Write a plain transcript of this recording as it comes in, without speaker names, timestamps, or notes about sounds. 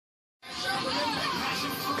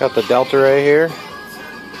Got the delta ray here.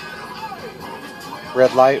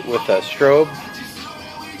 Red light with a strobe.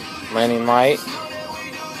 Landing light.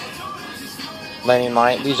 Landing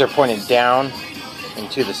light. These are pointed down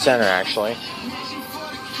into the center actually.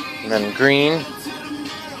 And then green.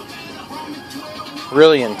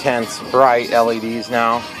 Really intense, bright LEDs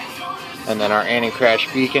now. And then our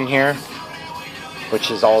anti-crash beacon here, which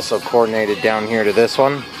is also coordinated down here to this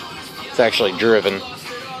one. It's actually driven.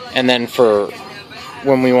 And then for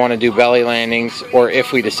when we want to do belly landings, or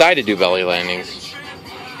if we decide to do belly landings,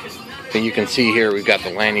 then you can see here we've got the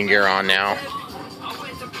landing gear on now.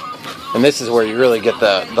 And this is where you really get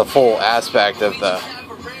the full aspect of the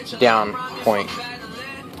down point.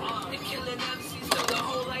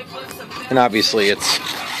 And obviously it's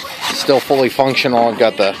still fully functional. I've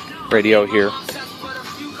got the radio here.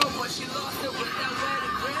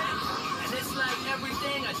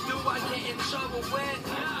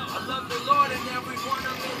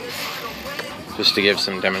 Just to give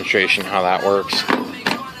some demonstration how that works.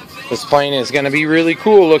 This plane is going to be really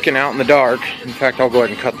cool looking out in the dark. In fact, I'll go ahead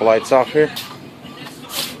and cut the lights off here.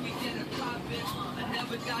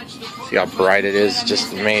 See how bright it is,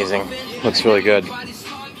 just amazing. Looks really good.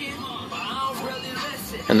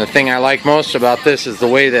 And the thing I like most about this is the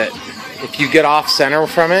way that if you get off center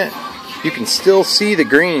from it, you can still see the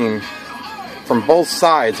green from both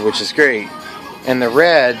sides, which is great. And the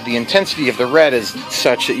red, the intensity of the red is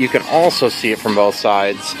such that you can also see it from both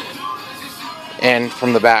sides and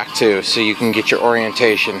from the back too, so you can get your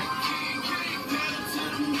orientation.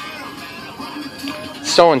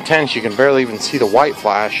 It's so intense you can barely even see the white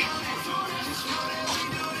flash.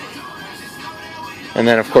 And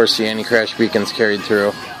then of course the anti-crash beacon's carried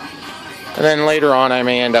through. And then later on I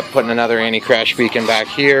may end up putting another anti-crash beacon back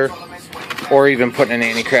here, or even putting an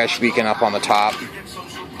anti-crash beacon up on the top.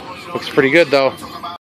 Looks pretty good though.